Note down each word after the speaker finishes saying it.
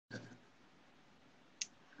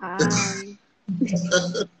Hi.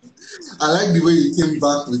 I like the way you came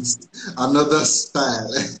back with another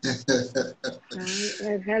style. Hi.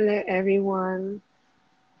 Hello, everyone.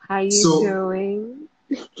 How you So doing?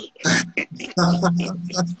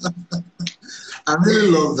 I really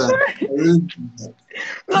love that. I really love that.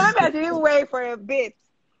 No, maybe I didn't wait for a bit.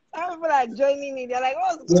 Some people are joining me. They're like,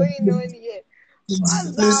 what's Yeah, going on here?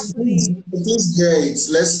 What's please, happening? please, guys,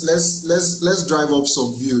 let's drive up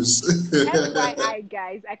some views. FYI,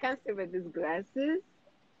 guys, I can't see with these glasses.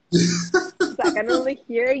 So I can only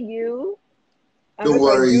hear you. And Don't if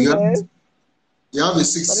I worry, do this, you have a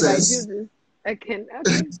sixth but if I do sense. this, I can,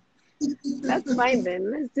 okay. That's fine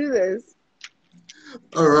then. Let's do this.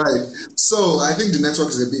 All right. So I think the network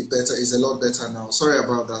is a bit better, is a lot better now. Sorry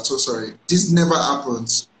about that. So sorry. This never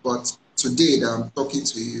happens, but today that I'm talking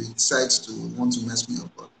to you, it decides to want to mess me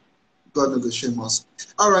up. But God knows the shame us.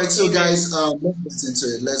 All right, so Amen. guys, let's get into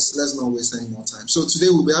it. Let's not waste any more time. So today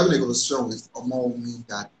we'll be having a conversation with Omowunmi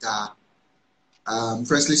Dada.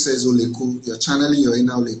 Firstly says Oleku, you're channeling your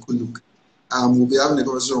inner Oleku look. We'll be having a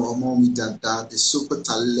conversation with Omowunmi Dada, the super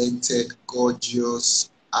talented, gorgeous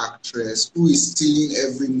actress who is stealing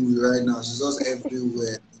every movie right now. She's just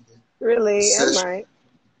everywhere. Really? Am Session, I?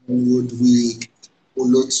 Woodwick,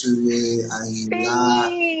 Oloture,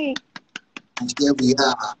 Ayinla, Feemy! and here we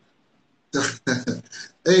are.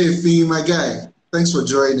 Hey, Feem, my guy. Thanks for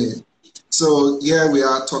joining. So here we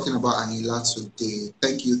are talking about Ayinla today.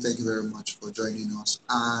 Thank you very much for joining us.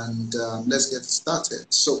 And let's get started.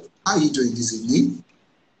 So, how are you doing this evening?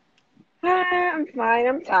 I'm fine.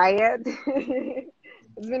 I'm tired.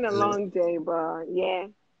 It's been a long day, but yeah,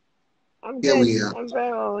 I'm Here good. we are. I'm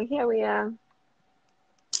very well. Here we are.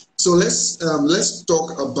 So let's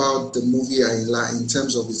talk about the movie Ayinla in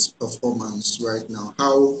terms of its performance right now.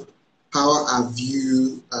 How have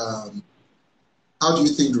you how do you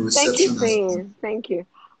think the Thank you, reception has been? Finn. Thank you.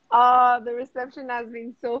 The reception has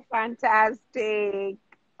been so fantastic.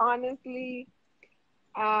 Honestly,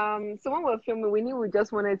 so when we were filming, we knew we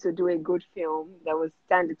just wanted to do a good film that would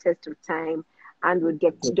stand the test of time and would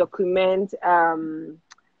document,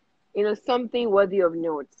 something worthy of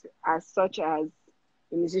note, as such as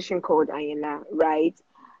a musician called Ayinla, right?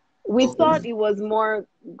 We thought Okay. it was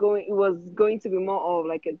going to be more of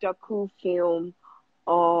like a docu film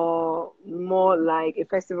or more like a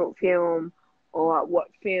festival film or what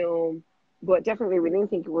film, but definitely we didn't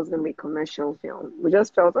think it was going to be a commercial film. We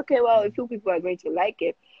just felt, okay, well, a few people are going to like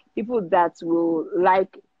it. People that will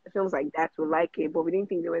like films like that will like it, but we didn't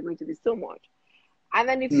think they were going to be so much. And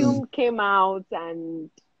then the Mm, film came out and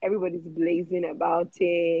everybody's blazing about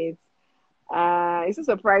it. It's so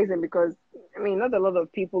surprising because, I mean, not a lot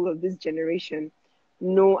of people of this generation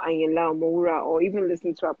know Ayinla Omowura or even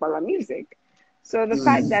listen to Apala music. So the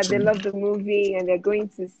fact that they true. love the movie and they're going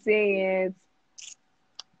to say it,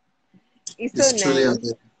 it's so It's truly nice.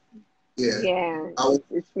 amazing. Yeah. Yeah, I was,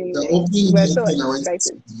 it's really the nice. opening We're night so when I went to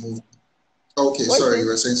see excited. the movie. Okay, What's sorry, you it?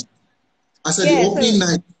 were saying. I said the Yeah, so opening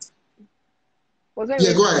night. was when we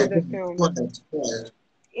Yeah, went go to see ahead. the Go film. ahead. Go ahead.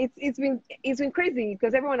 It's been crazy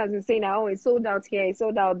because everyone has been saying, oh, it's sold out here, it's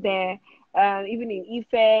sold out there. Even in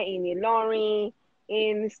Ife, in Ilorin,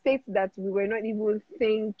 in states that we were not even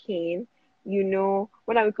thinking.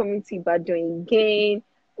 When are we coming to Ibadan again?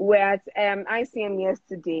 We're at ICM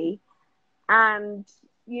yesterday, and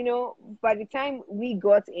by the time we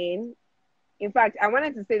got in fact, I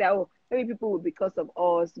wanted to say that, oh, maybe people would, because of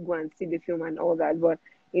us, go and see the film and all that. But,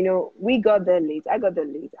 we got there late. I got there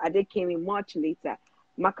late. Ade came in much later.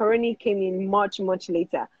 Macaroni came in much, much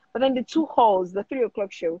later. But then the two halls, the 3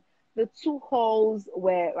 o'clock show, the two halls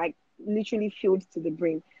were like literally filled to the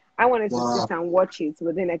brim. I wanted to sit Wow. and watch it,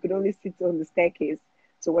 but then I could only sit on the staircase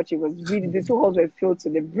to watch it. It was really, the two halls were filled to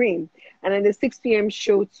the brim. And then the 6 p.m.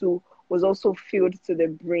 show too was also filled to the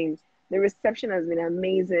brim. The reception has been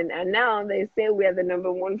amazing, and now they say we are the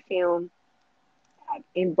 #1 film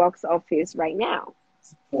in box office right now.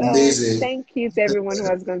 So Amazing. thank you to everyone who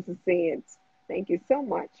has gone to see it. Thank you so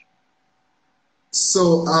much.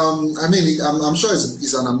 So, I mean, I'm sure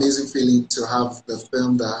it's an amazing feeling to have the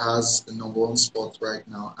film that has the #1 spot right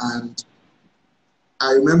now. And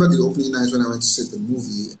I remember the opening night when I went to see the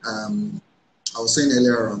movie. I was saying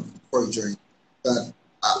earlier on before you joined that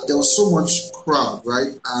there was so much crowd,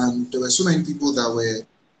 right? And there were so many people that were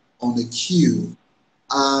on the queue.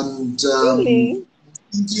 And Really?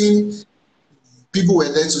 thinking people were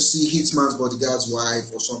there to see Hitman's bodyguard's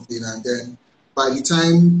wife or something. And then by the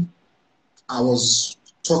time I was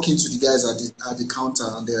talking to the guys at the counter,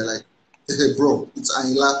 and they're like, "Hey, bro, it's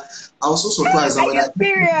Ayinla." I was so surprised, and Are when you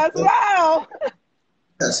serious? Wow!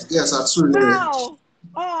 yes, absolutely. Wow!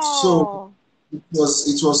 So Oh!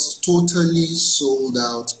 it was totally sold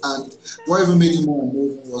out, and what even made it more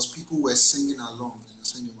moving was people were singing along in the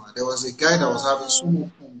cinema. There was a guy that was having so Oh, much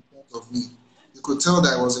fun in front of me. You could tell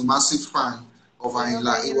that I was a massive fan of I love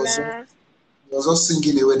Ayinla. Ayinla. He was just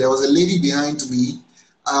singing away. There was a lady behind me.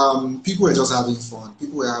 People were just having fun.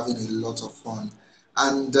 People were having a lot of fun.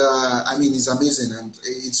 And I mean, it's amazing. And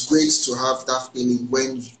it's great to have that feeling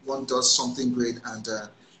when one does something great and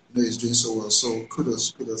is doing so well. So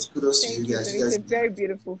kudos, kudos, kudos to you Thank you. So guys. You it's guys a did very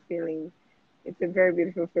beautiful feeling. It's a very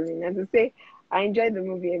beautiful feeling. As I say, I enjoy the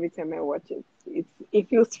movie every time I watch it. It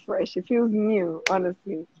feels fresh. It feels new,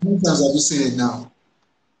 honestly. How many times have you seen it now?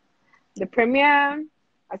 The premiere,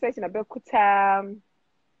 I saw it in Abeokuta,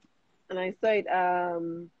 and I saw it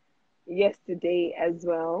yesterday as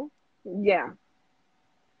well. Yeah.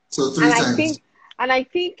 So And three I times. think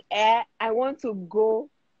I want to go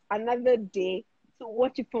another day to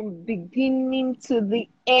watch it from beginning to the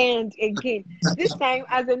end again. This time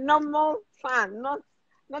as a normal fan, not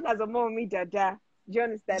as a Omowunmi Dada. Do you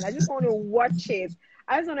understand? I just want to watch it.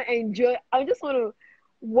 I just want to enjoy. I just want to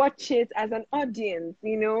watch it as an audience.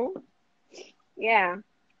 Yeah.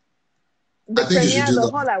 The I think you should premiere, do the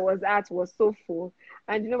that. hall I was at was so full,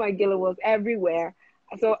 and my girl was everywhere.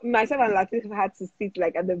 So myself and Lateef had to sit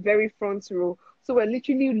like at the very front row. So we're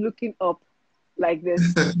literally looking up like this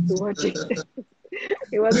to watch it.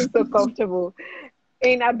 It wasn't so comfortable.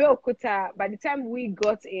 In Abeokuta, by the time we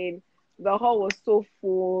got in, the hall was so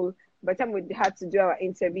full. By the time we had to do our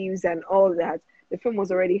interviews and all that, the film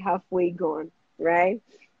was already halfway gone, right?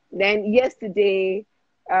 Then yesterday,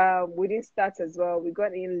 we didn't start as well. We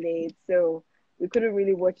got in late, so we couldn't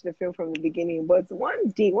really watch the film from the beginning. But one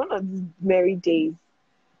day, one of these merry days,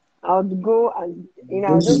 I would go and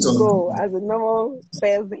I'll Break it just go on. as a normal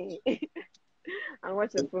Thursday and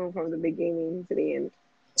watch the film from the beginning to the end.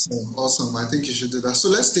 Awesome, awesome. I think you should do that. So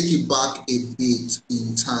let's take it back a bit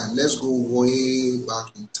in time. Let's go way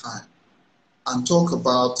back in time and talk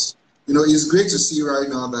about, it's great to see right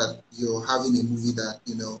now that you're having a movie that,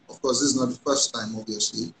 of course, this is not the first time,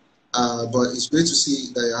 obviously, but it's great to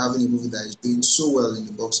see that you're having a movie that is doing so well in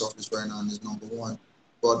the box office right now and is number one.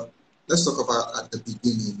 But let's talk about at the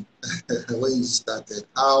beginning, when you started.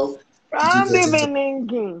 How did you From get the into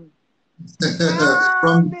beginning. From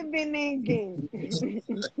from the beginning.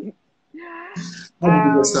 how did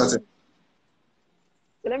you get started? um,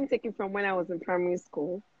 so let me take it from when I was in primary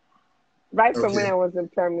school. Right from when Okay. I was in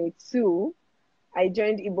primary two, I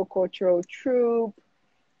joined Igbo cultural troupe.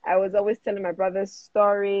 I was always telling my brothers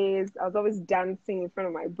stories. I was always dancing in front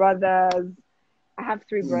of my brothers. I have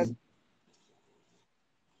three brothers. Hmm.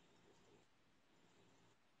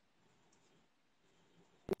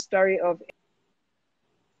 Story of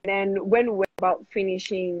then when we were about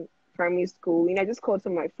finishing primary school, I just called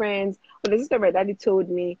some of my friends. But the sister my daddy told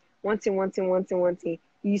me one thing, one thing, one thing, one thing.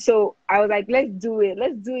 So I was like, let's do it.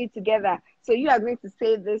 Let's do it together. So you are going to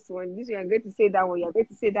say this one. This one, you are going to say that one. You are going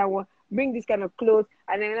to say that one. Bring this kind of clothes.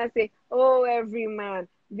 And then I say, oh, every man,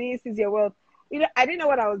 this is your wealth. I didn't know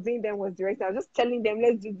what I was doing then was direct. I was just telling them,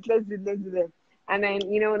 let's do it, let's do it, let's do it. And then,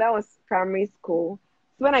 that was primary school.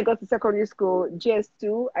 So when I got to secondary school,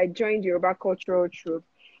 GS2, I joined Yoruba cultural troupe.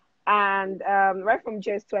 And right from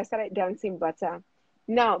JS2, I started dancing Bata.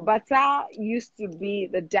 Now, Bata used to be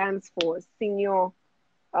the dance for senior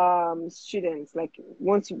students. Like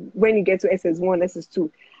when you get to SS1,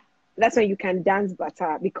 SS2, that's when you can dance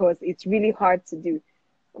Bata because it's really hard to do.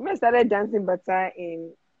 When I started dancing Bata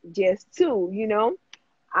in JS2,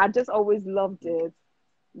 I just always loved it.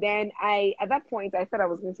 Then at that point, I thought I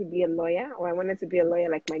was going to be a lawyer, or I wanted to be a lawyer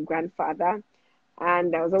like my grandfather.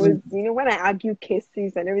 And I was always, when I argue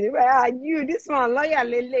cases and everything, you, this one, lawyer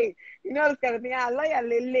Lele, this kind of thing, lawyer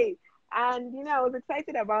Lele. And, I was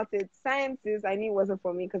excited about it. Sciences, I knew it wasn't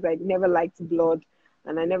for me because I never liked blood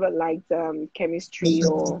and I never liked chemistry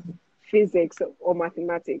or physics or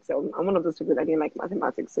mathematics. So I'm one of those people that didn't like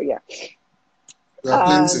mathematics. So, yeah. There are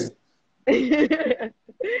Um, plenty.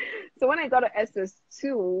 so when I got to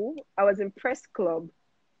SS2, I was in press club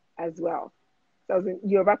as well. So I was in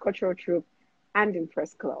Yoruba cultural troupe and in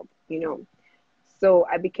press club. So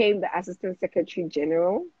I became the assistant secretary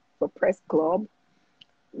general for press club.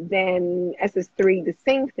 Then SS3, the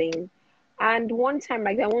same thing. And one time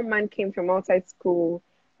like that, one man came from outside school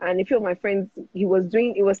and a few of my friends, he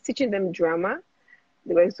was teaching them drama.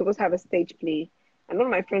 They were supposed to have a stage play. And one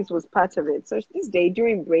of my friends was part of it. So this day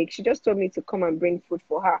during break, she just told me to come and bring food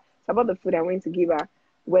for her. So about the food I went to give her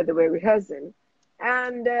where they were rehearsing.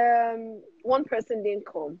 And one person didn't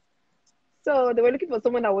come. So they were looking for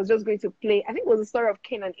someone that was just going to play. I think it was the story of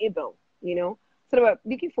Cain and Abel. So they were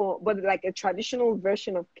looking for, but like a traditional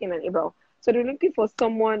version of Cain and Abel. So they're looking for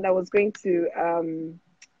someone that was going to,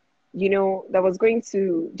 that was going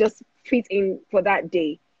to just fit in for that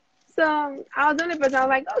day. So I was the only person. I was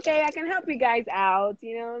like, okay, I can help you guys out.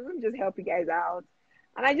 Let me just help you guys out.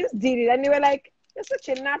 And I just did it. And they were like, you're such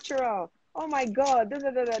a natural. Oh my God. Da,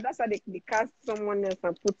 da, da, da. That's why they cast someone else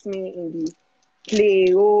and put me in the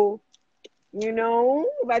play. Oh,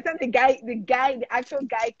 by the time the actual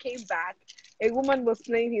guy came back, a woman was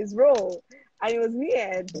playing his role. And it was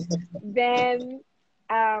weird. Then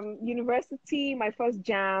university, my first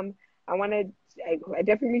jam, I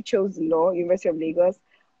definitely chose law, University of Lagos.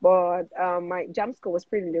 But my jam score was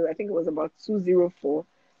pretty low. I think it was about 204.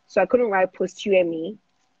 So I couldn't write post-UME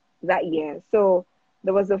that year. So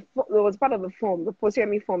there was part of the form, the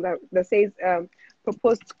post-UME form that says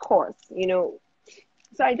proposed course,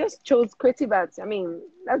 So I just chose creative arts. I mean,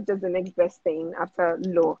 that's just the next best thing after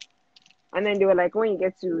law. And then they were like, when you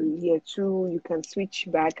get to year 2, you can switch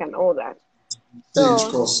back and all that.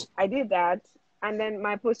 So I did that. And then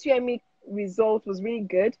my post-UME result was really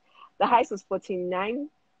good. The highest was 49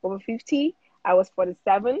 over 50. I was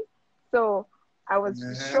 47. So I was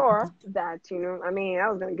sure that, I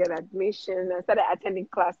was going to get admission. I started attending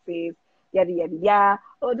classes, yada, yada, yada.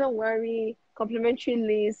 Oh, don't worry. Complimentary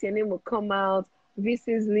list, your name will come out.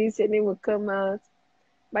 VC's list, your name will come out.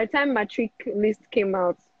 By the time matric list came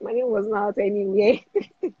out, my name was not out anyway.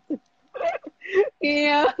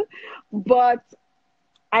 Yeah. But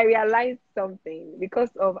I realized something because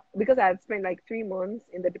I had spent like 3 months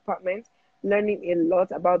in the department learning a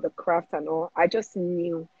lot about the craft and all. I just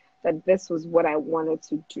knew that this was what I wanted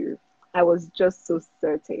to do. I was just so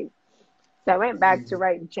certain. So I went back to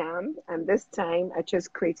write JAM, and this time I chose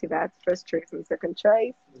creative arts, first choice and second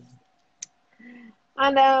choice.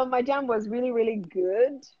 And my JAM was really, really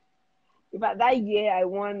good. In fact, that year I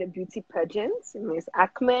won a beauty pageant, Miss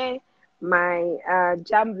Acme. My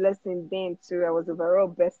JAM blessing then too. I was overall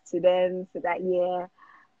best student that year.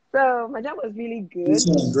 So my JAM was really good.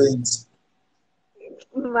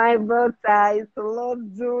 My brother is a lot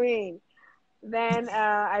doing. Then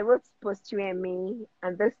I wrote post-UME,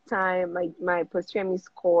 and this time my post-UME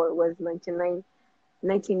score was 99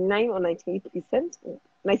 or 98%.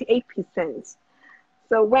 98%.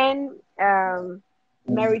 So when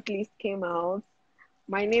merit list came out,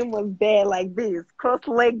 my name was there like this,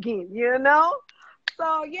 cross-legging,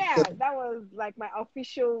 So yeah, that was like my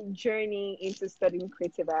official journey into studying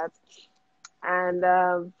creative arts. And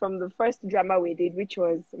from the first drama we did, which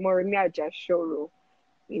was Morimi Ajashoro,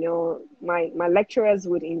 our lecturers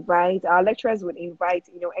would invite,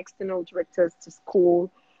 external directors to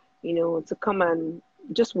school, to come and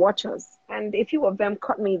just watch us. And a few of them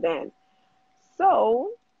caught me then.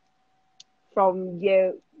 So by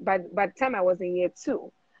the time I was in year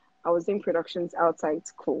 2, I was in productions outside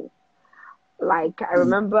school. Like, I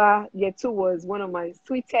remember year 2 was one of my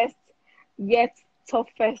sweetest yet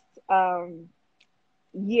toughest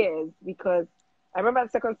years, because I remember the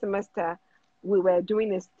second semester we were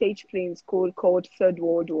doing a stage play in school called Third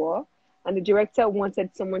World War, and the director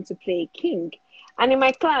wanted someone to play a king. And in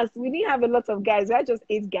my class, we didn't have a lot of guys. We had just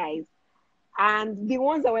 8 guys. And the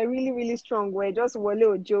ones that were really, really strong were just Wole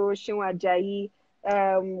Ojo, Shinwa Ajayi,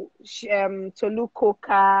 Tolu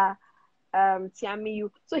Koka,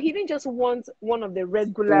 Tiamiyu. So he didn't just want one of the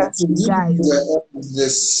regular guys.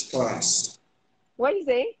 This class. What do you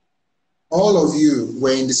say? All of you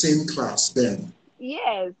were in the same class then.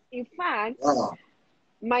 Yes. In fact, wow.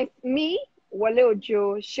 me, Wole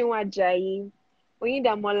Ojo, Shinwa Ajayi,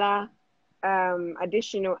 Oyindamola,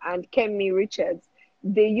 Additional, and Kemi Richards.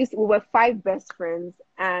 We were 5 best friends,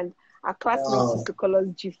 and our classmates used to call us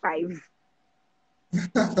G5.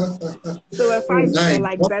 So we're 5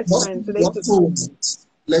 like best friends. So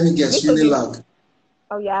let me guess, Unilag.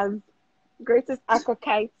 Oh yeah, greatest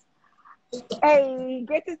Akokite. Hey,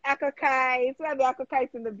 greatest Akokite. We have the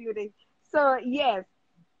Akokites in the building. So yes,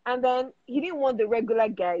 and then he didn't want the regular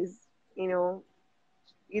guys,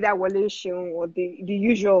 either Wale Shun or the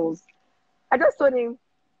usuals. I just told him,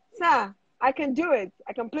 sir, I can do it.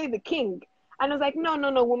 I can play the king. And I was like, no,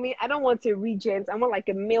 Wumi, I don't want a regent. I want like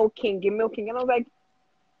a male king. And I was like,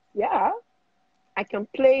 yeah, I can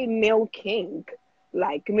play male king.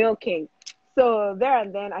 So there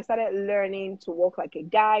and then I started learning to walk like a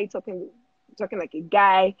guy, talking like a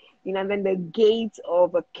guy, and then the gait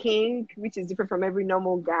of a king, which is different from every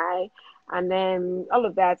normal guy. And then all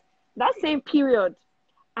of that. That same period,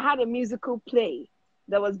 I had a musical play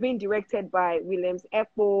that was being directed by Williams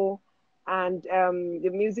Epo, and the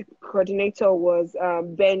music coordinator was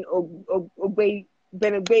Ben Ogbewi,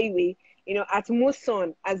 at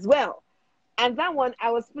Muson as well. And that one,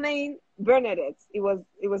 I was playing Bernadette. It was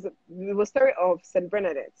story of Saint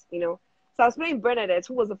Bernadette, So I was playing Bernadette,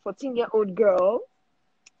 who was a 14-year-old girl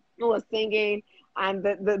who was singing, and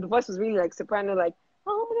the voice was really like soprano, like,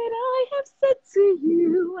 all that I have said to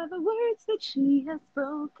you are the words that she has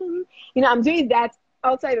spoken. You know, I'm doing that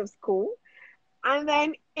outside of school. And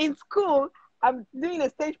then in school, I'm doing a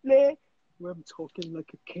stage play where I'm talking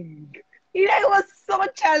like a king. You know, it was so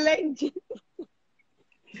challenging.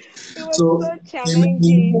 It was So, so in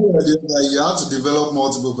challenging. you have to develop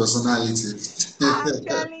multiple personalities. I'm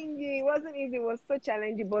telling you, it wasn't easy. It was so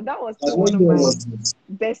challenging, but that was And still what one of year my was this?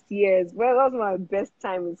 best years. Well, that was my best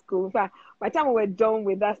time in school. In fact, by the time we were done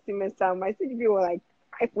with that semester, my CGPA was like,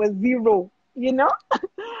 it was 0, you know?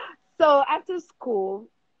 So after school,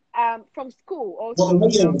 from school also,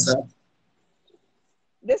 What you year know, was that?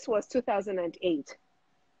 this was 2008.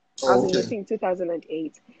 I was Oh, in okay. UT in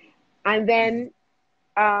 2008. And then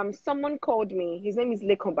someone called me. His name is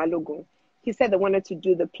Lekon Balogun. He said they wanted to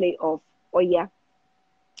do the play of Oya,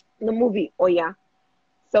 the movie Oya.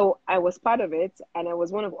 So I was part of it, and I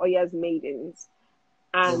was one of Oya's maidens.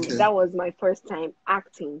 And Okay. that was my first time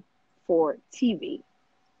acting for TV,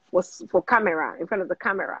 was for camera, in front of the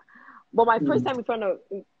camera. But my first time in front of,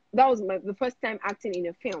 that was the first time acting in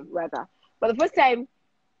a film, rather. But the first time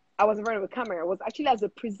I was in front of a camera was actually as a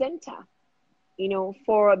presenter, you know,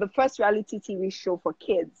 for the first reality TV show for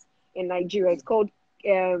kids in Nigeria. It's called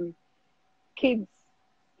Kids.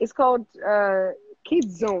 It's called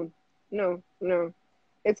Kids Zone. No, no.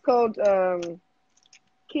 It's called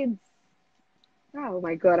Kids. Oh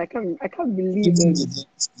my God, I can't believe Kids Say this. the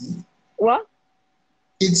Dynasty. What?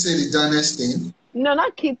 Kids Say the Dynasty. No,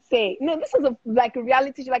 not Kids Say. No, this was like a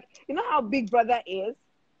reality show. Like, you know how Big Brother is?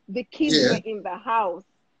 The kids Yeah. were in the house,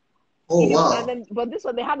 Oh, you know, and wow. then, but this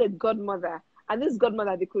one, they had a godmother. And this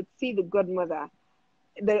godmother, they could see the godmother.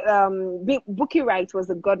 The Bookie Wright was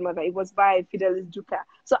the godmother. It was by Fidelis Duka.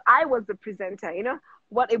 So I was the presenter, you know,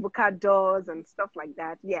 what Ebuka does and stuff like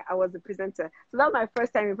that. Yeah, I was the presenter. So that was my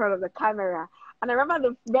first time in front of the camera. And I remember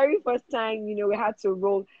the very first time, you know, we had to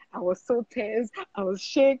roll. I was so tense. I was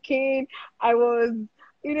shaking. I was,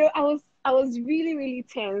 you know, I was really, really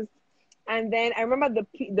tense. And then I remember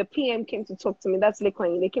the PM came to talk to me. That's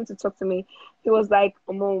Lekwan. They came to talk to me. He was like,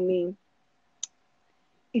 Omowumi,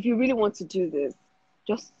 if you really want to do this,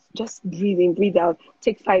 just breathe in, breathe out.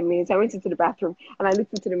 Take 5 minutes. I went into the bathroom and I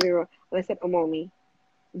looked into the mirror and I said, Omowumi,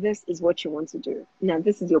 this is what you want to do. Now,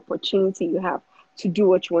 this is the opportunity you have to do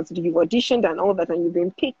what you want to do. You've auditioned and all that, and you've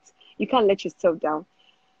been picked. You can't let yourself down.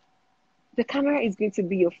 The camera is going to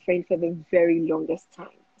be your friend for the very longest time.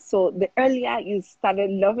 So the earlier you started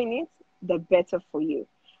loving it, the better for you.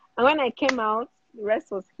 And when I came out, the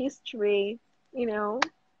rest was history, you know.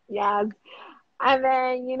 Yeah. And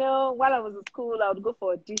then, you know, while I was in school, I would go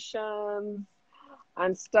for auditions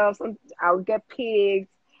and stuff. I would get picked.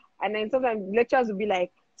 And then sometimes lecturers would be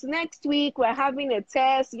like, so next week we're having a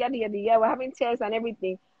test, yada, yada, yada. We're having tests and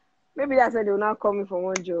everything. Maybe that's why they will now call me for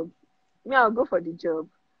one job. Me, I'll go for the job.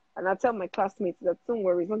 And I'll tell my classmates that don't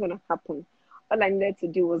worry, it's not going to happen. All I needed to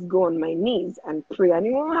do was go on my knees and pray, and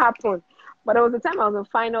it won't happen. But there was a time I was in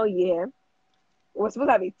final year. We were supposed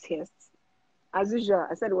to have a test. As usual,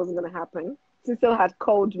 I said it wasn't going to happen. Tinsel had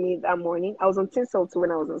called me that morning. I was on Tinsel too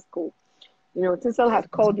when I was in school. You know, Tinsel had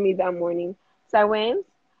called me that morning. So I went.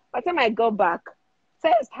 By the time I got back,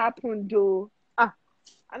 test happened though. And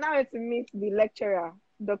I went to meet the lecturer,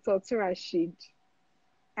 Dr. Turashid.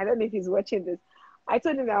 I don't know if he's watching this. I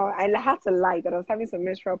told him that I had to lie, that I was having some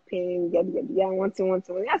menstrual pain, one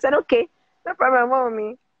thing. I said, okay, no problem,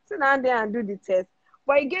 mommy. Sit down there and do the test.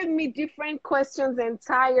 But he gave me different questions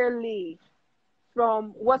entirely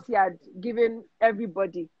from what he had given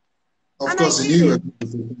everybody. Of And I course, did you it.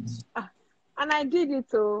 knew. And I did it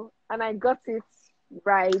too. And I got it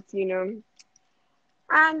right, you know.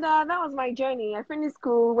 And that was my journey. I finished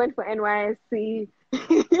school, went for NYSC.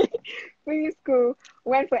 Finished school,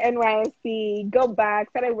 went for NYSC, go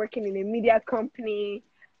back, started working in a media company.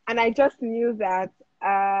 And I just knew that,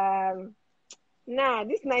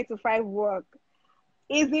 this 9 to 5 work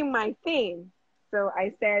isn't my thing. So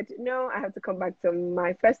I said, no, I have to come back to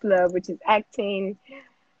my first love, which is acting.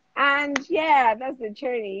 And yeah, that's the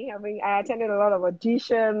journey. I mean, I attended a lot of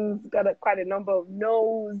auditions, got quite a number of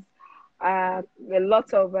no's, a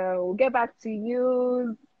lot of we'll get back to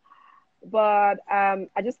you. But I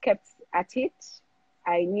just kept at it.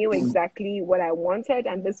 I knew exactly what I wanted,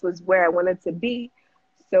 and this was where I wanted to be.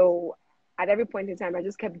 So at every point in time, I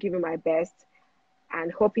just kept giving my best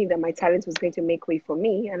and hoping that my talent was going to make way for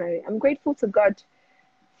me. And I'm grateful to God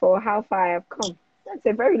for how far I have come. That's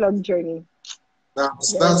a very long journey.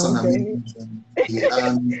 That's an amazing journey.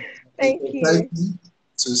 And Thank it's you. exciting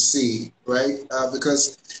to see, right?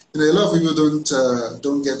 Because you know a lot of people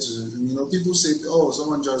don't get to, you know, people say, oh,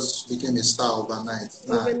 someone just became a star overnight.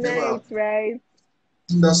 Nah, it never Overnight, happened. right?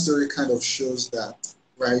 That story kind of shows that,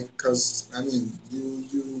 right? Because I mean,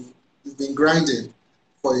 you've been grinding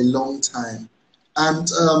for a long time, and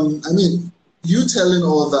I mean, you telling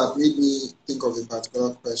all that made me think of a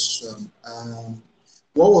particular question.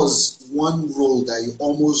 What was one role that you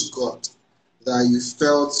almost got that you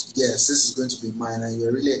felt, yes, this is going to be mine, and you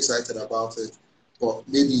were really excited about it, but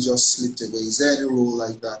maybe it just slipped away? Is there any role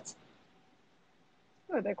like that?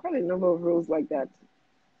 Oh, there are quite a number of roles like that.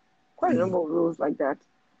 Quite a Mm. number of roles like that.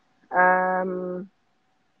 Um,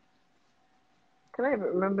 can I even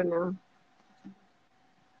remember now?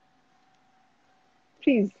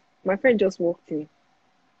 Please, my friend just walked in.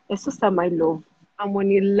 My sister, my love. I'm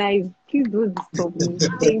on a live. Please don't disturb me.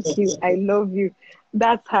 Thank you. I love you.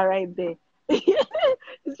 That's her right there.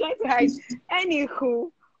 She's trying to hide.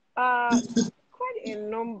 Anywho, quite a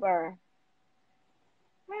number.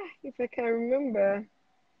 If I can remember.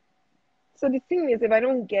 So the thing is, if I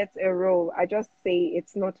don't get a role, I just say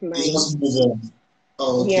it's not You mine. just move on.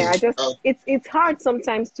 Oh, Yeah, okay. I just it's hard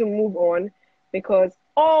sometimes to move on because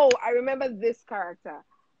I remember this character,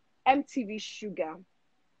 MTV Sugar.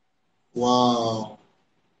 Wow.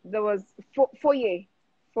 There was Foye.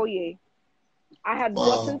 Foye. I had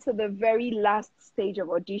gotten Wow. to the very last stage of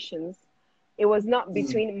auditions. It was not Mm.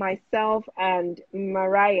 between myself and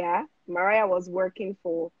Mariah. Mariah was working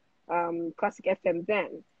for Classic FM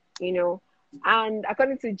then, you know. And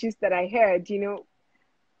according to the gist that I heard, you know,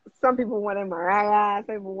 some people wanted Mariah,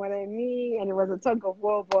 some people wanted me, and it was a tug of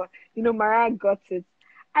war. But you know, Mariah got it,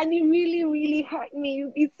 and it really, really hurt me.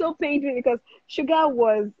 It's so painful because Sugar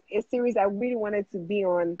was a series I really wanted to be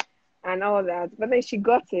on, and all that. But then she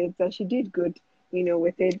got it, and she did good, you know,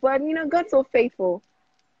 with it. But you know, God so faithful.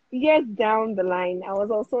 Years down the line, I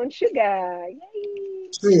was also on Sugar. Yay!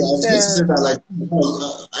 So yeah, I was going to say So that, like,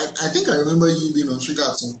 I think I remember you being on Trigger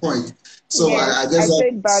at some point. So yes, I guess I that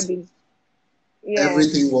played Barbie. Yeah.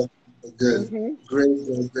 everything was good. Mm-hmm. Great,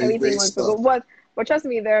 great, great, Everything great was so stuff. good. But trust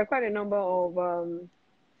me, there are quite a number of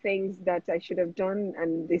things that I should have done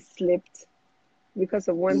and they slipped because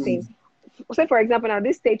of one thing. Mm, Say for example, now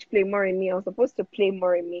this stage play more in me. I was supposed to play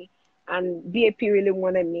more in me, and BAP really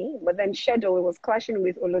wanted me, but then schedule it was clashing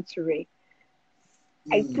with Oloture.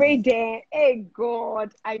 I mm. prayed there. Hey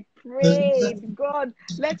God, I prayed. God,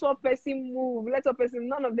 let one person move. Let one person.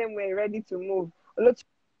 None of them were ready to move.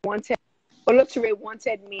 Wanted Oloture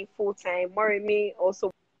wanted me full time. Moremi also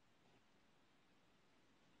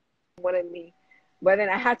wanted me. But then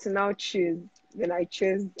I had to now choose. Then I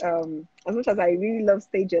chose as much as I really love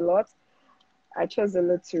stage a lot, I chose the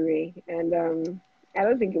lottery, and I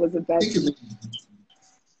don't think it was a bad Think of it.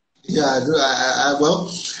 Yeah, I do. Well,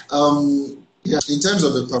 yeah, in terms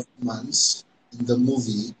of the performance in the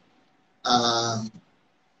movie, um,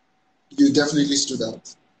 you definitely stood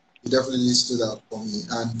out. You definitely stood out for me,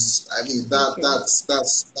 and I mean thank you.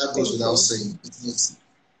 that goes Thank without you. saying.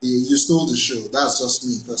 You stole the show. That's just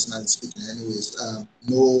me personally speaking. Anyways,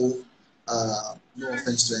 no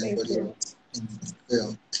offense to Thank anybody you. else in the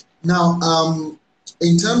film. Now,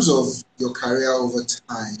 in terms of your career over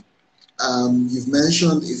time, you've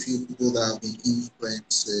mentioned a few people that have been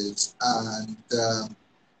influences, and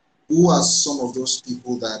who are some of those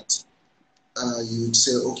people that you'd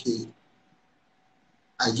say, okay,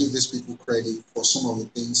 I give these people credit for some of the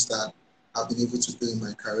things that I've been able to do in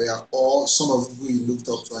my career, or some of who you looked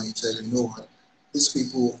up to and you said, you know what, these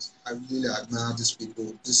people, I really admire these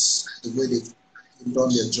people, this the way they've done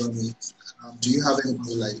their journey. Do you have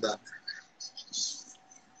anybody like that?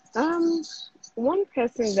 Um, one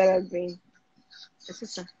person that has been, my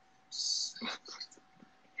sister,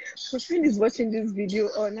 my friend is watching this video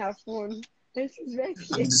on her phone, and she's right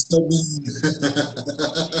I'm here disturbing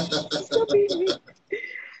disturbing me.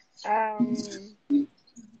 Um,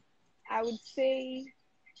 I would say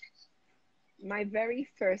my very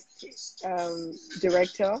first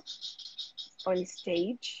director on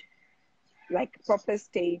stage, like proper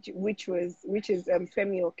stage, which is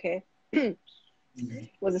Femi Oke, you.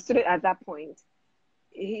 was a student at that point.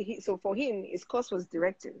 So for him, his course was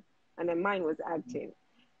directing, and then mine was acting.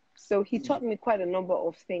 So he taught me quite a number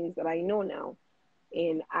of things that I know now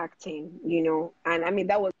in acting, you know. And I mean,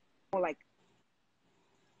 that was more like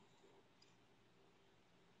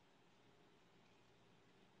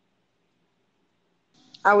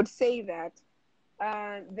I would say that.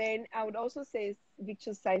 Then I would also say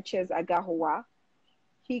Victor Sanchez Agahoua.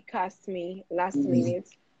 He cast me last Mm, minute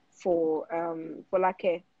for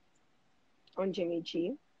Folake on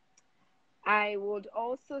Jemeji. I would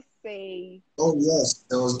also say, Oh yes,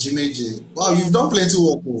 there was Jemeji. Wow, you've yes. done plenty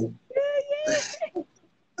of work.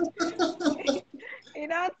 You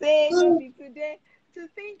know, say no be today. To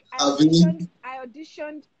think I mean, I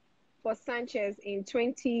auditioned for Sanchez in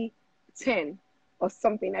 2010 or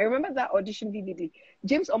something. I remember that audition vividly.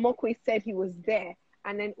 James Omokwe said he was there,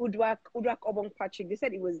 and then Udwak Obong Patrick, they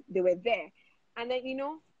said they were there. And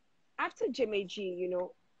then, after Jemeji,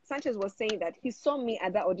 Sanchez was saying that he saw me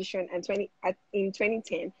at that audition in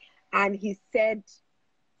 2010, and he said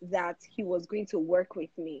that he was going to work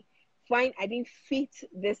with me. Fine, I didn't fit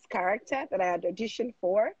this character that I had auditioned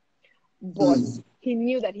for, but he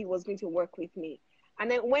knew that he was going to work with me.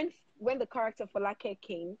 And then when the character Folake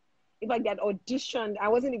came, in fact, they had auditioned. I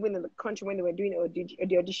wasn't even in the country when they were doing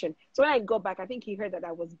the audition. So when I got back, I think he heard that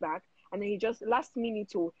I was back, and then he just last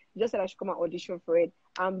minute he just said I should come and audition for it.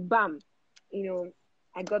 And bam,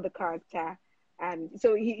 I got the character, and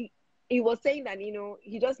so he was saying that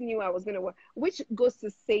he just knew I was going to work, which goes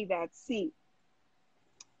to say that see,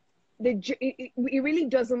 it really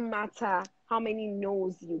doesn't matter how many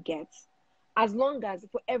no's you get, as long as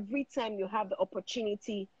for every time you have the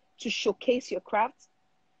opportunity to showcase your craft,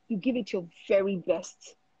 you give it your very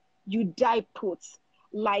best. You die put,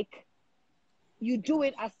 like you do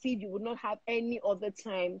it as if you would not have any other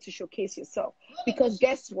time to showcase yourself. Because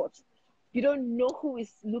guess what? You don't know who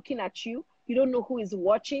is looking at you. You don't know who is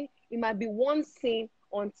watching. It might be one scene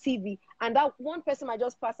on TV, and that one person might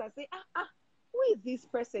just pass and say, who is this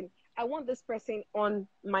person? I want this person on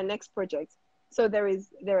my next project. So there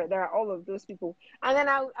are all of those people. And then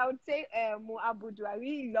I would say Mo Abudu. I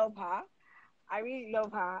really love her.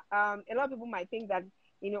 A lot of people might think that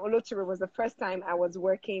Oloturu was the first time I was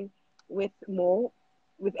working with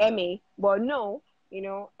Emmy, but no,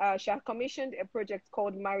 she had commissioned a project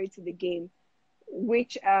called Married to the Game,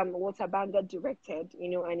 which Walter Banga directed,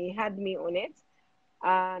 and he had me on it.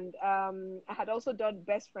 And I had also done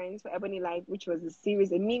Best Friends for Ebony Light, which was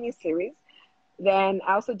a mini series. Then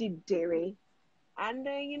I also did Dere. And,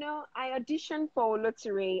 I auditioned for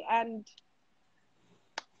Oloturu, and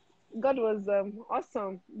God was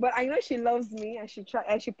awesome. But I know she loves me, and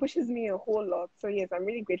she pushes me a whole lot. So yes, I'm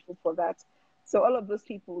really grateful for that. So all of those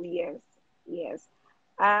people, yes.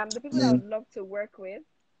 The people I would love to work with,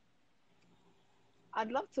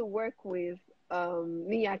 I'd love to work with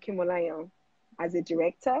Niya Kimolayo as a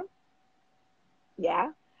director.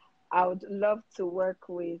 Yeah. I would love to work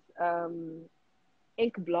with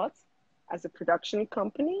Inkblot as a production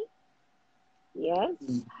company. Yes.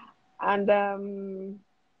 And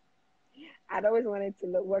I'd always wanted to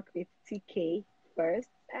work with TK first,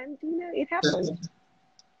 and it happened.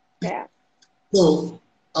 Yeah. So,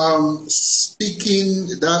 speaking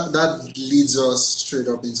that leads us straight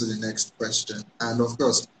up into the next question, and of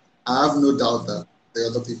course, I have no doubt that the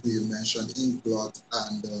other people you mentioned, Inkblot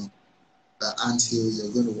and Ant Hill,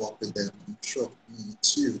 you're going to work with them. I'm sure. I mean,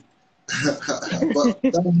 it's you. But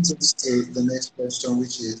that leads us to the next question,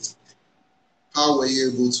 which is, how were you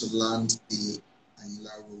able to land the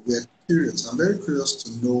Ayinla role? We're curious. I'm very curious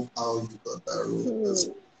to know how you got that role. Because,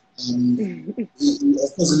 of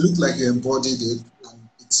course, it looked like you embodied it, and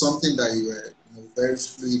it's something that you were very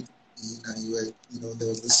fluid in, and you were, there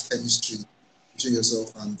was this chemistry between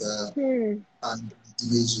yourself and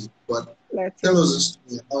Dimeji. But tell us a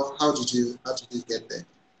story. How did you get there?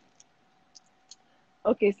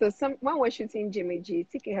 Okay, so when we're shooting Jemeji,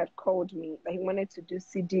 Tiki had called me that he wanted to do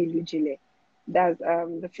CD Lujile. That's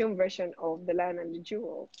the film version of The Lion and the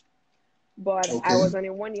Jewel. But I was on a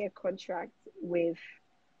 1-year contract with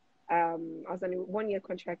Mnet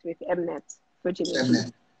for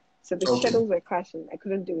Jemeji. So the schedules were clashing. I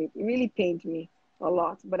couldn't do it. It really pained me a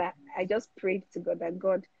lot. But I just prayed to God that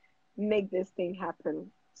God make this thing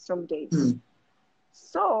happen someday.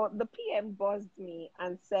 So the PM buzzed me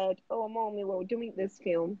and said, "Oh, Mommy, we're doing this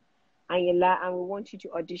film, Ayinla, and we want you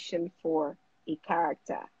to audition for a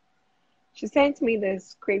character." She sent me the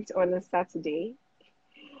script on a Saturday.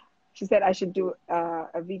 She said I should do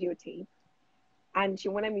a videotape, and she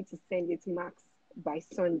wanted me to send it max by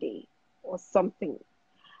Sunday or something.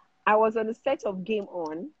 I was on the set of Game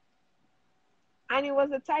On, and it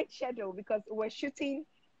was a tight schedule because we're shooting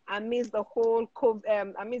amidst the whole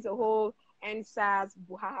NSAS,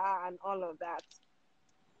 Buhaha, and all of that.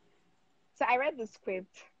 So I read the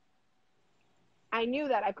script. I knew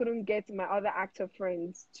that I couldn't get my other actor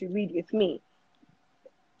friends to read with me.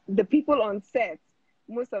 The people on set,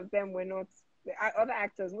 most of them were not, the other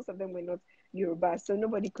actors, most of them were not Yoruba, so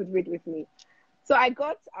nobody could read with me. So I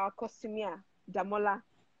got our costumier, Damola,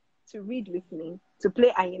 to read with me, to play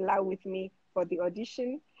Ayinla with me for the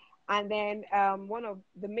audition. And then one of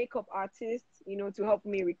the makeup artists, to help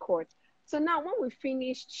me record. So now when we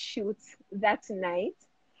finished shoot that night,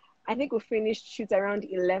 I think we finished shoot around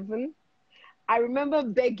 11. I remember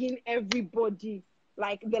begging everybody,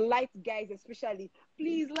 like the light guys especially,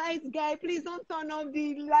 please, light guy, please don't turn off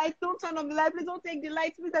the light, don't turn off the light, please don't take the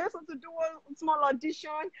light, please, I just want to do one small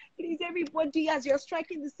audition, please, everybody, as you're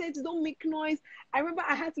striking the sets, don't make noise. I remember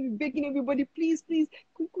I had to be begging everybody, please, please,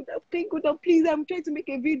 could up, please, I'm trying to make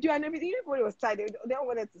a video and everything. Everybody was tired, they all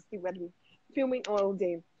wanted to sleep, but we filming all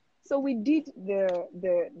day. So we did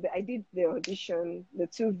I did the audition, the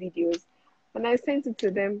 2 videos, and I sent it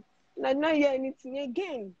to them. And I not hear anything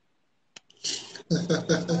again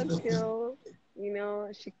until, you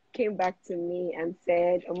know, she came back to me and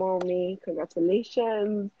said, Omowumi,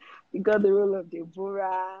 congratulations, you got the role of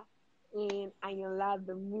Deborah in Ayinla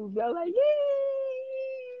the movie. I was like, yay!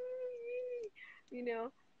 You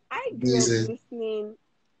know, I grew up listening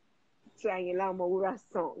to Ayinla Omowura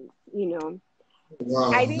songs, you know.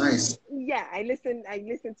 Wow, I didn't, nice. yeah, I listened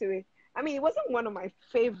to it. I mean, it wasn't one of my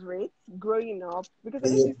favorites growing up because I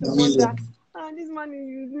just You're used to wonder, familiar. oh, this man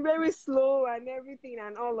is very slow and everything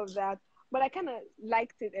and all of that. But I kind of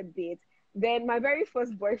liked it a bit. Then my very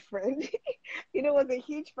first boyfriend, you know, was a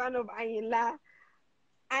huge fan of Ayinla.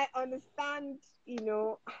 I understand, you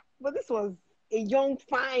know, but this was a young,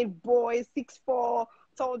 fine boy, 6'4",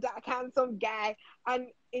 tall, dark, handsome guy.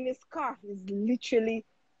 And in his car, he's literally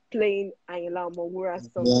playing Ayinla Omowura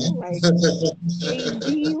songs. I'm like, AD,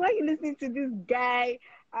 why are you listening to this guy?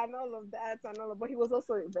 And all of that and all of, but he was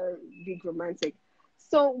also a very big romantic.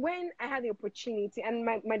 So when I had the opportunity, and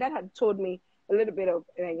my dad had told me a little bit of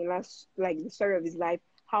like the story of his life,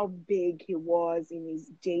 how big he was in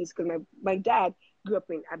his days, because my dad grew up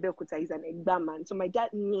in Abeokuta. He's an Egba man, so my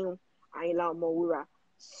dad knew Ayinla Omowura.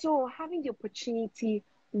 So having the opportunity,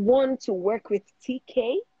 one, to work with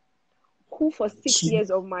TK, who for 6 years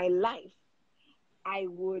of my life I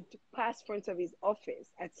would pass front of his office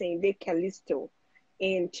at St. Day Callisto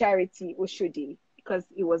in Charity Oshodi because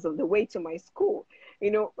it was on the way to my school.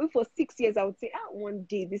 You know, for 6 years I would say, one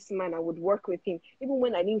day this man, I would work with him, even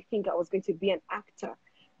when I didn't think I was going to be an actor.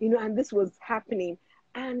 You know, and this was happening.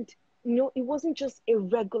 And, you know, it wasn't just a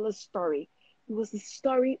regular story. It was the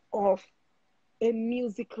story of a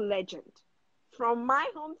music legend from my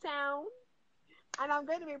hometown, and I'm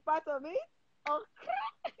going to be part of it. Okay.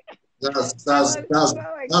 That's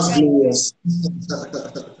glorious.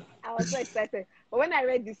 I was so excited. But when I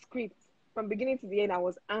read the script from beginning to the end, I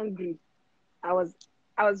was angry. I was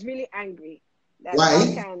really angry that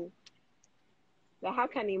Why? how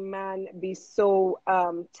can a man be so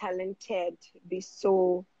talented, be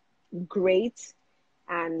so great,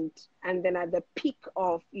 and then at the peak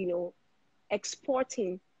of, you know,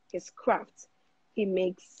 exporting his craft, he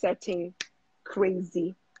makes certain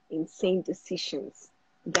crazy, insane decisions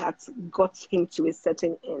that got him to a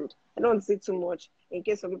certain end. I don't want to say too much in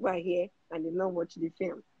case some people are here and they don't watch the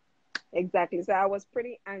film. Exactly. So I was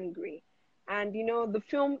pretty angry. And, you know, the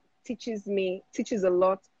film teaches us a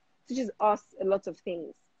lot of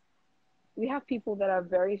things. We have people that are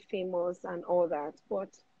very famous and all that, but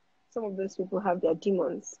some of those people have their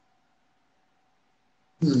demons.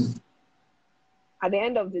 At the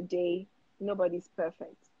end of the day, nobody's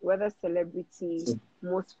perfect. Whether celebrity,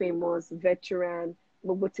 most famous, veteran,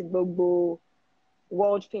 Gbogbo,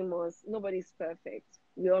 world famous, nobody's perfect.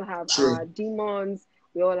 We all have our demons,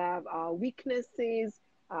 we all have our weaknesses,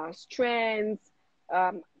 our strengths,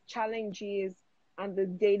 challenges, and the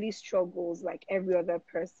daily struggles like every other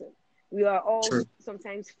person. We are all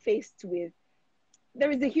sometimes faced with, there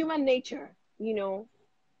is a human nature, you know,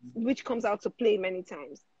 which comes out to play many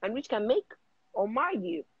times and which can make or mar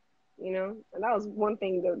you, you know. And that was one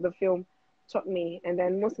thing the film taught me. And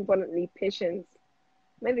then most importantly, patience.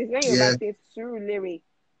 When you're about to say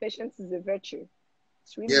patience is a virtue.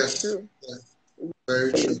 It's really true. Yes,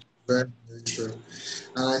 very true. Very, very true.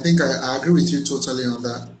 And I think I agree with you totally on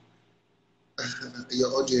that.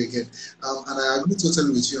 Your audio again. And I agree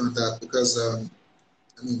totally with you on that because I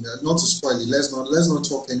mean, not to spoil it. Let's not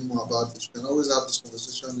talk anymore about this. We can always have this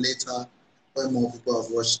conversation later when more people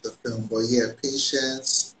have watched the film. But yeah,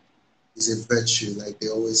 patience is a virtue, like they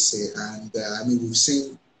always say. And I mean, we've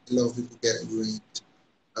seen a lot of people get ruined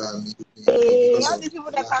because all of these people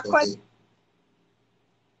the that lack are of calling me.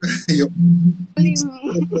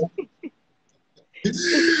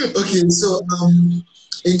 Okay, so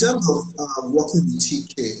in terms of working with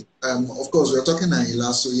TK, of course we're talking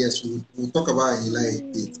Ayinla, so yes, we'll talk about Ayinla a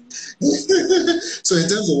bit. So in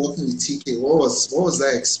terms of working with TK, what was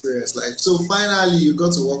that experience like? So finally you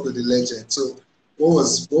got to work with the legend. So what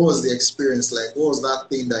was the experience like? What was that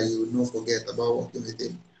thing that you would not forget about working with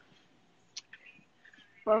him?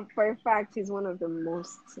 For a fact, he's one of the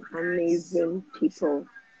most amazing people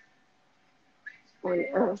on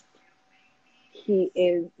earth. He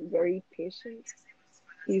is very patient.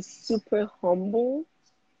 He's super humble.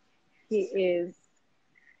 He is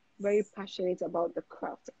very passionate about the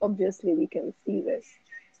craft. Obviously, we can see this.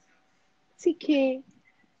 TK,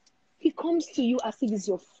 he comes to you as if he's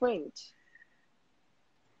your friend.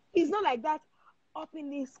 He's not like that up in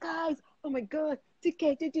the skies. Oh my God,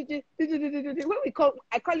 TK.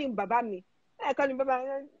 I call him Babami. I call him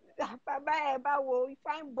Baba. Baba,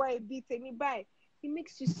 fine boy, beat me by. He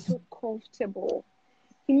makes you so comfortable.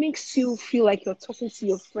 He makes you feel like you're talking to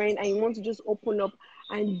your friend and you want to just open up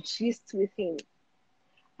and gist with him.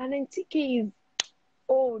 And then TK is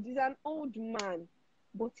old. He's an old man,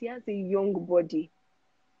 but he has a young body.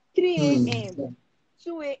 3 a.m.,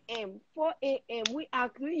 2 a.m., 4 a.m. We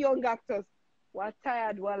young actors. We're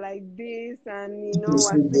tired. We're like this, and we're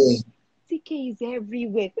sleeping. TK is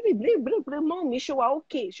everywhere. Mommy, show her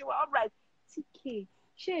okay. Show her all right. TK,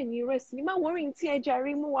 share any rest. You might worry in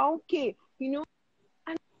TJ more okay.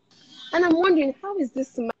 And I'm wondering, how is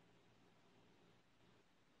this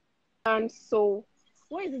man so?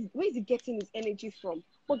 Where is he getting his energy from?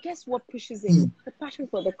 But guess what pushes him? The passion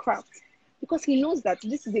for the craft. Because he knows that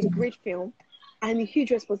this is a great film and a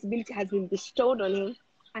huge responsibility has been bestowed on him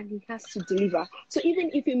and he has to deliver. So even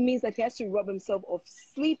if it means that he has to rob himself of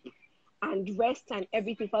sleep and rest and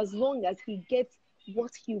everything, for as long as he gets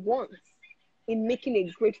what he wants in making a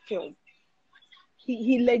great film,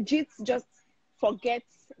 he legit just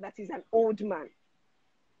forgets that he's an old man.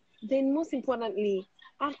 Then most importantly,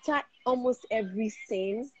 after almost every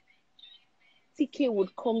scene, TK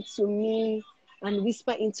would come to me and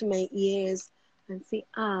whisper into my ears and say,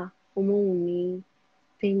 Omowumi,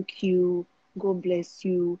 thank you. God bless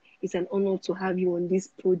you. It's an honor to have you on this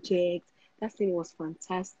project. That scene was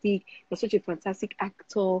fantastic. You're such a fantastic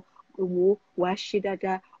actor. And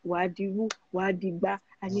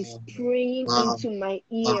he's praying into my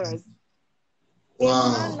ears. A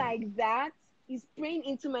man like that is praying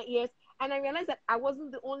into my ears. And I realized that I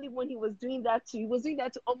wasn't the only one he was doing that to. He was doing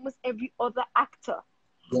that to almost every other actor.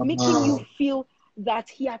 Making you feel that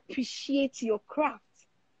he appreciates your craft.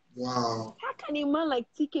 Wow. How can a man like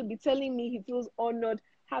TK be telling me he feels honored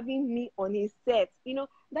having me on his set?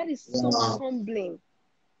 That is so humbling.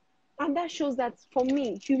 And that shows that for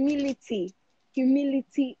me, humility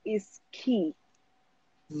is key.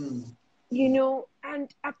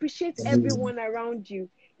 And appreciate everyone around you.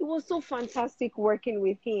 It was so fantastic working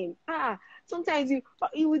with him. Sometimes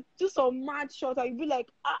you would do some mad shot and you'd be like,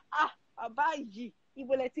 Abaji. You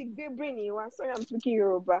will let it be brainy. Sorry, I'm speaking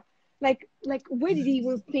Yoruba. Like, where did he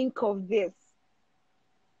even think of this?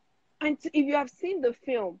 And if you have seen the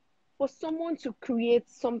film, for someone to create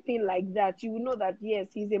something like that, you will know that,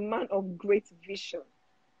 yes, he's a man of great vision.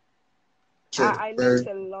 I learned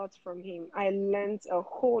a lot from him. I learned a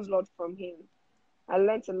whole lot from him. And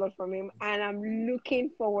I'm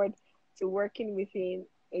looking forward to working with him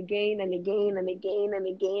again and again and again and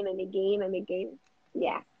again and again and again.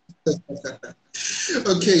 Yeah.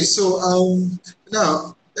 Okay, so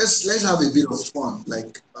now let's have a bit of fun,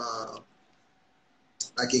 like a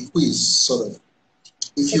quiz, sort of.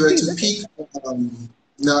 If you were to pick,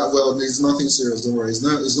 well, there's nothing serious. Don't worry. It's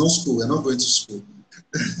no school. We're not going to school.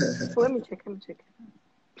 Let me check.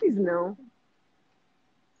 Please no.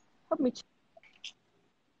 Help me check.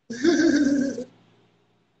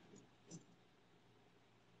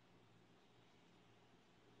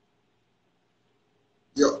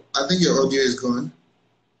 I think your audio is gone.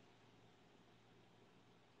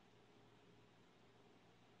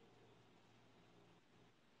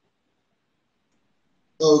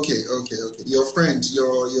 Okay. Your friend,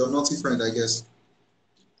 your naughty friend, I guess.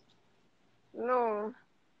 No.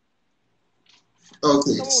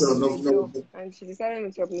 Okay, someone so no. And she decided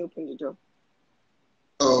not to help me open the door.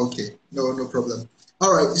 Oh, okay. No problem.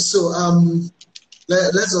 All right. So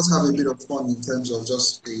let's just have a bit of fun in terms of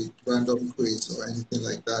just a random quiz or anything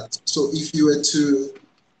like that. So if you were to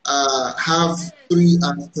have 3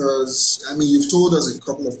 actors, I mean, you've told us a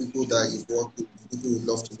couple of people that you've worked with, people you'd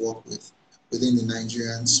love to work with within the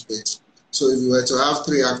Nigerian space. So if you were to have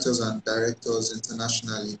 3 actors and directors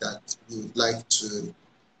internationally that you would like to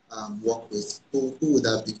work with, who would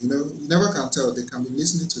that be? You never can tell. They can be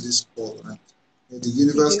listening to this call and the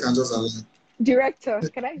universe can just align. Director,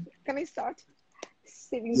 can I start?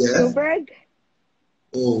 Steven Spielberg.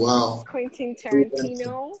 Oh wow. Quentin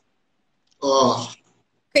Tarantino. Oh.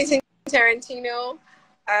 Quentin Tarantino.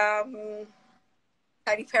 Tyler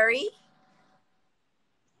Perry.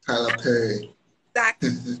 Tyler Perry. Zach.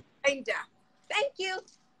 Thank you.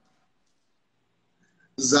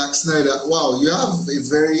 Zack Snyder. Wow, you have a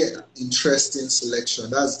very interesting selection.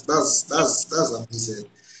 That's amazing.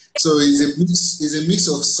 So it's a mix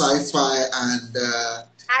of sci-fi and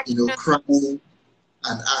Action. crime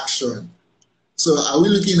and action. So are we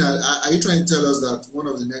looking at? Are you trying to tell us that one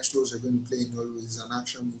of the next roles you're going to play in Hollywood is an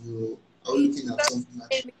action movie role? Are we looking at something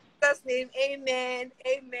like? In Jesus' name, amen,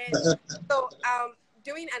 amen. So,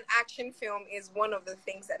 doing an action film is one of the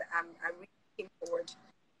things that I'm really looking forward.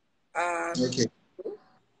 Okay.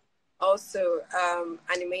 Also,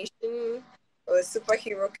 animation or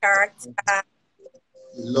superhero character.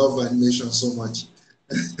 You love animation so much.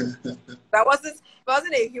 If I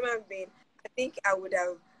wasn't a human being, I think I would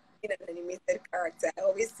have been an animated character. I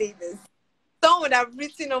always say this. Someone would have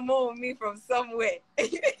written Omowumi from somewhere.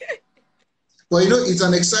 Well, it's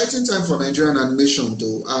an exciting time for Nigerian animation,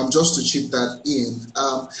 though. Just to chip that in,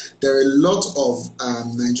 there are a lot of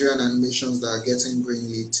Nigerian animations that are getting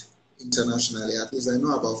greenlit internationally. At least I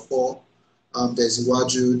know about 4. There's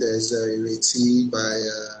Iwaju, there's Ireti by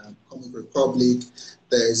Comic Republic.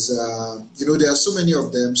 There's, there are so many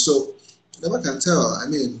of them. So never can tell. I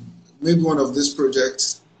mean, maybe one of these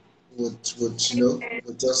projects would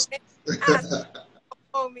just.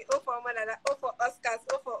 Oh, me, oh for Dada, oh for Oscars,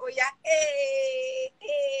 oh for Oya, hey,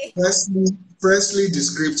 hey. Presley, the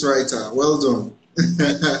script writer. Well done.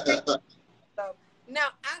 Now,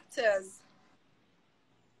 actors.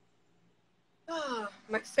 Oh,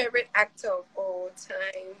 my favorite actor of all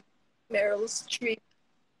time, Meryl Streep.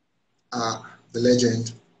 The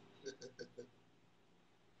legend.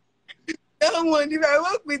 Don't wonder if I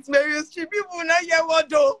work with Meryl Streep, people will not hear what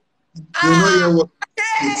though. You know your work.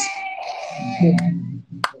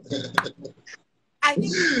 I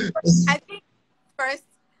think first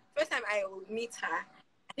time I will meet her,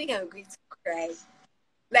 I think I'm going to cry.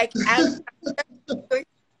 Like I'm going to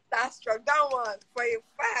starstruck. That one for a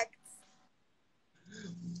fact.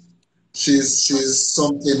 She's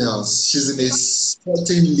something else. She's in a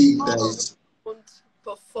certain league that is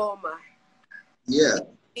performer. Yeah.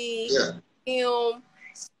 Film,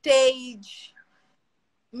 stage,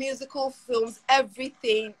 musical films,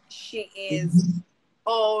 everything. She is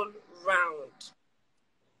all round.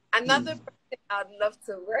 Another person I'd love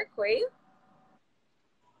to work with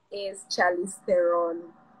is Charlize Theron.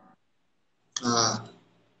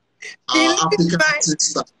 African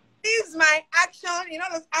sister. He's my action,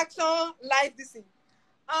 those action life this thing.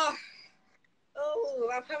 Oh,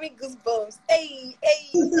 I'm having goosebumps. Hey.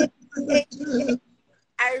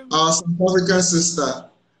 Our South African sister.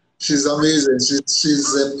 She's amazing.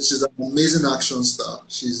 She's an amazing action star.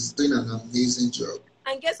 She's doing an amazing job.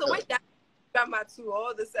 And guess what? When that drama too,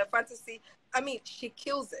 all this fantasy, I mean, she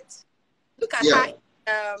kills it. Look at her,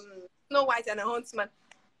 Snow White and the Huntsman.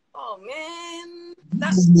 Oh man,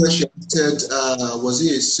 that's where she acted. Was he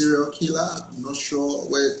a serial killer? I'm not sure.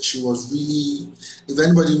 Where she was really. If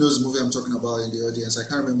anybody knows the movie I'm talking about in the audience, I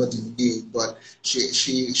can't remember the name, but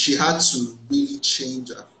she had to really change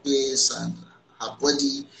her face and her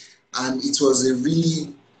body, and it was a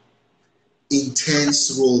really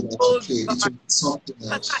intense role that she played. It was something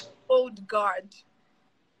else. Old guard.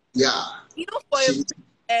 Yeah.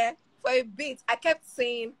 For a bit, I kept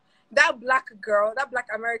saying that black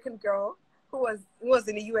American girl who was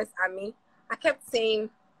in the U.S. Army. I kept saying,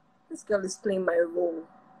 this girl is playing my role.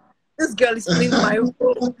 This girl is playing my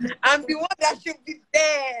role. I'm the one that should be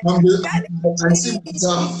there. I see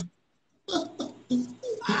myself.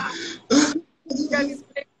 This girl is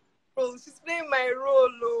playing my role. She's playing my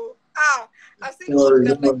role. I've seen all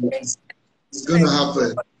them. It's gonna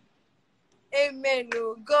happen. Amen.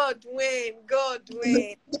 God win.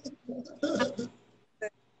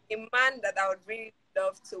 A man that I would really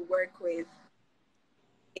love to work with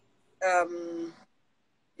is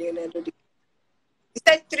Leonardo DiCaprio. You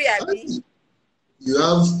said 3, Abby? You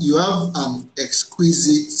have an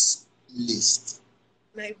exquisite list.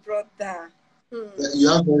 My brother. You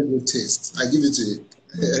have very good taste. I give it to you.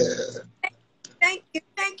 Thank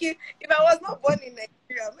you. If I was not born in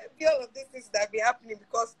Nigeria, maybe all of these things that be happening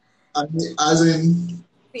because I mean, as in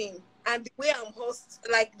and the way I'm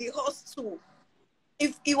like the host too.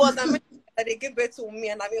 If it was America that they gave birth to me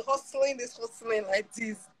and I've been hustling like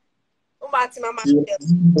this.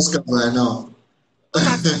 Right now.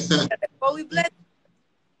 But we bless.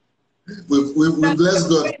 We bless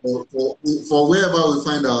God for wherever we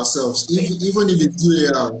find ourselves, even if it's 2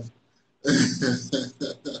 a.m.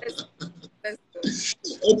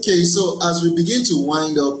 Okay, so as we begin to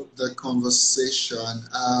wind up the conversation,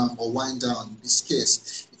 or wind down this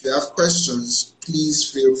case, if you have questions,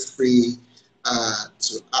 please feel free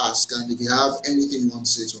to ask. And if you have anything you want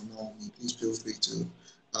to say to Omowunmi, please feel free to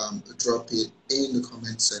drop it in the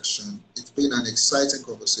comment section. It's been an exciting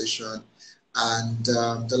conversation. And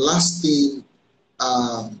the last thing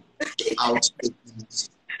I'll take is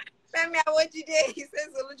Feem Awojide, he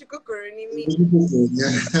says Olojukokoro ni mi.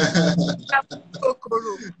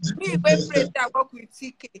 Me when pray I work with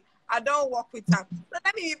TK. I don't work with her. So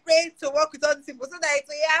let me pray to work with other people so that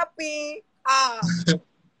it's happy.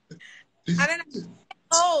 And then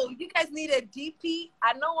oh, you guys need a DP.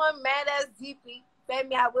 I know one man as DP. Feem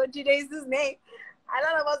Awojide is his name. And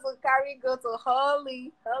none of us will go to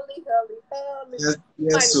holy.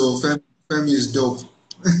 Yes, so Femi is dope.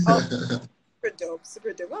 Oh,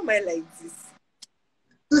 super dope. Why am I like this?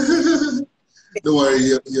 Don't worry,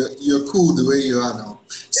 you're cool the way you are now.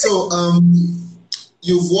 So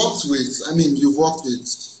you've worked with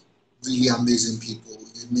really amazing people.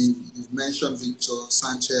 You've mentioned Victor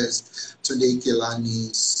Sanchez, Tunde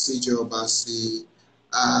Kelani, CJ Obasi.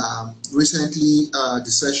 Recently,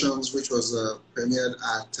 The Sessions, which was premiered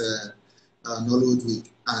at Nollywood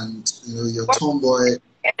Week, and your Tomboy.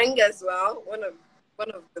 Yang as well, one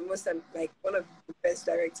of the most one of the best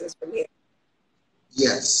directors from here.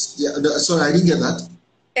 Yes, yeah. Sorry, I didn't get that.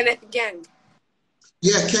 Kenneth Gang.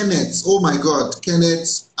 Yeah, Kenneth. Oh my God,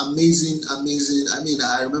 Kenneth, amazing. I mean,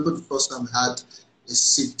 I remember the first time I had a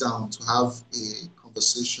sit down to have a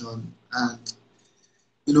conversation, and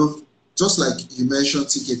just like you mentioned,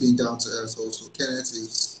 TK being down to earth. Also, Kenneth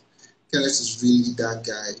is really that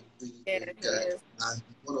guy, and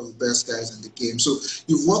one of the best guys in the game. So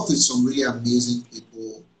you've worked with some really amazing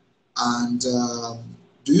people, and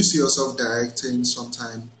do you see yourself directing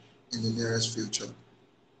sometime in the nearest future?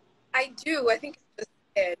 I do. I think I'm just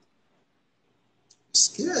scared.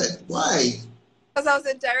 Scared? Why? Because I was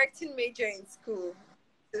a directing major in school.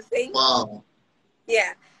 The thing. Wow.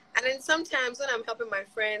 Yeah. And then sometimes when I'm helping my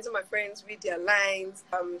friends, when my friends read their lines,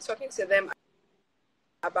 talking to them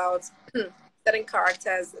about certain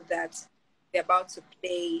characters that they're about to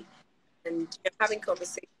play, and having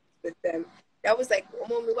conversations with them, I was like,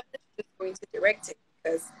 Omowunmi, why don't you just go into directing?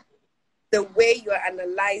 Because the way you're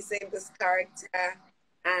analyzing this character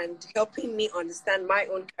and helping me understand my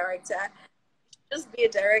own character, just be a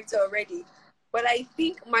director already. But I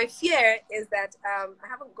think my fear is that I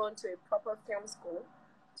haven't gone to a proper film school,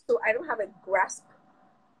 so I don't have a grasp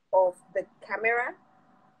of the camera.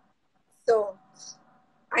 So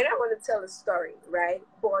I don't want to tell a story, right?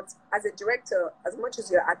 But as a director, as much as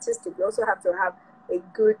you're artistic, you also have to have a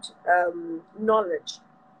good knowledge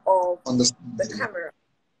of the camera.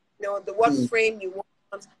 The what frame you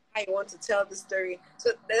want, how you want to tell the story.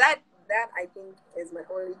 So that I think is my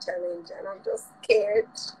only challenge, and I'm just scared.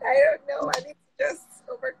 I don't know. I need to just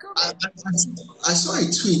overcome it. I saw a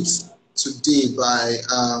tweet today by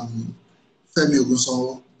Femi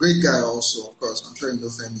Ogunsanwo, great guy also, of course. I'm sure you know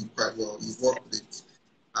Femi quite well. You've worked with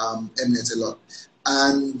Mnet a lot.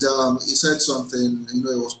 And he said something, he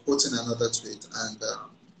was quoting another tweet, and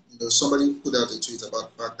somebody put out a tweet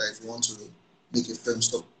about the fact that if you want to make a film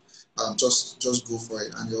stop, just go for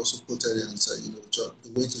it. And he also quoted it and said,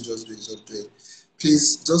 the way to just do it is just do it.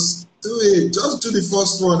 Please just do it. Just do the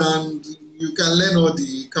first one, and you can learn all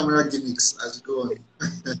the camera gimmicks as you go on.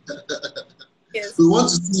 Yes. We want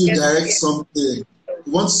to see you direct something.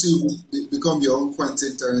 We want to see you become your own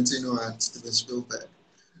Quentin Tarantino and Steven Spielberg.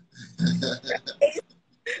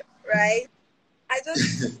 Right? I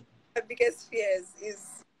just, my biggest fear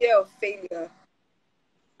is fear of failure.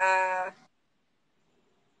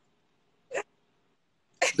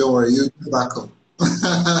 Don't worry, you'll be back up.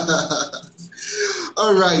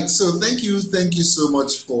 All right, so thank you so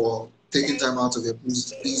much for taking time out of your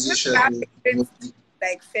busy schedule.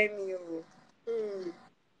 Like Femi.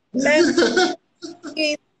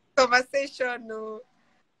 Conversation, no.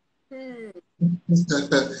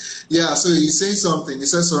 Yeah, so he's saying something. He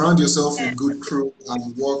says surround yourself with good crew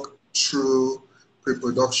and work through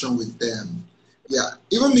pre-production with them. Yeah,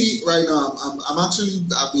 even me right now,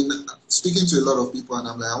 I've been speaking to a lot of people, and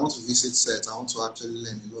I'm like, I want to visit sets. I want to actually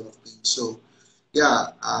learn a lot of things. So,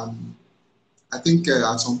 yeah, I think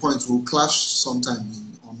at some point we'll clash sometime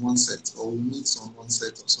on one set, or we'll meet on one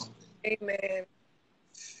set or something. Amen.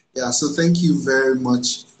 Yeah, so thank you very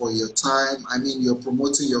much for your time. I mean, you're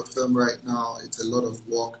promoting your film right now. It's a lot of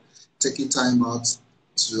work. Taking time out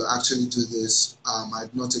to actually do this, I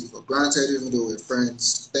do not take it for granted, even though we're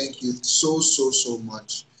friends. Thank you so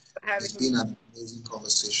much. It's been an amazing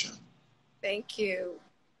conversation. Thank you.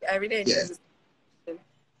 I really enjoyed this conversation.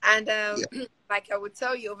 And like I would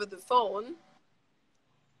tell you over the phone,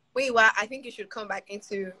 Muyiwa, I think you should come back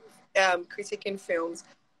into critiquing films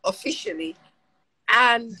officially.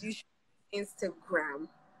 And you should Instagram.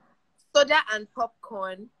 Soda and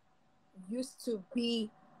popcorn used to be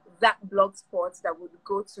that blog spot that would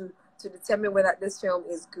go to determine whether this film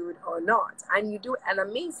is good or not. And you do an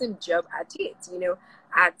amazing job at it, you know,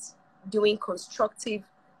 at doing constructive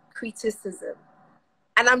criticism.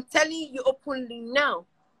 And I'm telling you openly now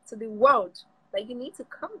to the world that you need to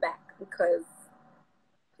come back, because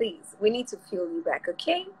please, we need to feel you back,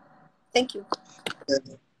 okay? Thank you.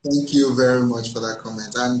 Thank you very much for that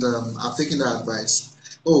comment. And I've taken that advice.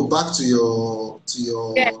 Oh, back to your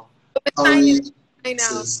Yeah.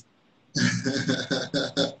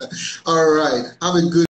 All right. Have a good